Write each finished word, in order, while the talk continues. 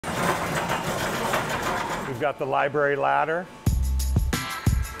We've got the library ladder.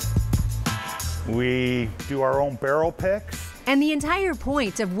 We do our own barrel picks. And the entire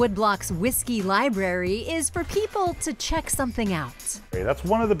point of Woodblock's whiskey library is for people to check something out. That's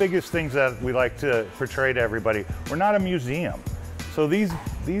one of the biggest things that we like to portray to everybody. We're not a museum. So these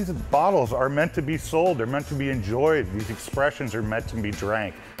bottles are meant to be sold, they're meant to be enjoyed. These expressions are meant to be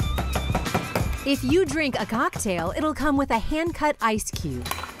drank. If you drink a cocktail, it'll come with a hand-cut ice cube,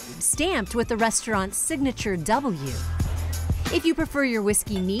 stamped with the restaurant's signature W. If you prefer your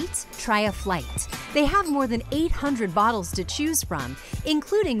whiskey neat, try a flight. They have more than 800 bottles to choose from,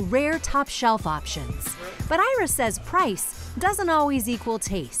 including rare top shelf options. But Ira says price doesn't always equal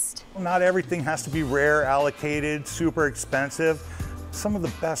taste. Not everything has to be rare, allocated, super expensive. Some of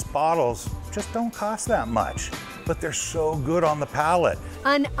the best bottles just don't cost that much, but they're so good on the palate.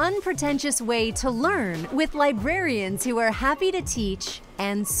 An unpretentious way to learn with librarians who are happy to teach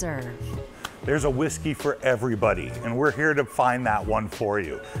and serve. There's a whiskey for everybody, and we're here to find that one for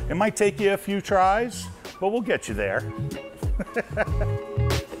you. It might take you a few tries, but we'll get you there.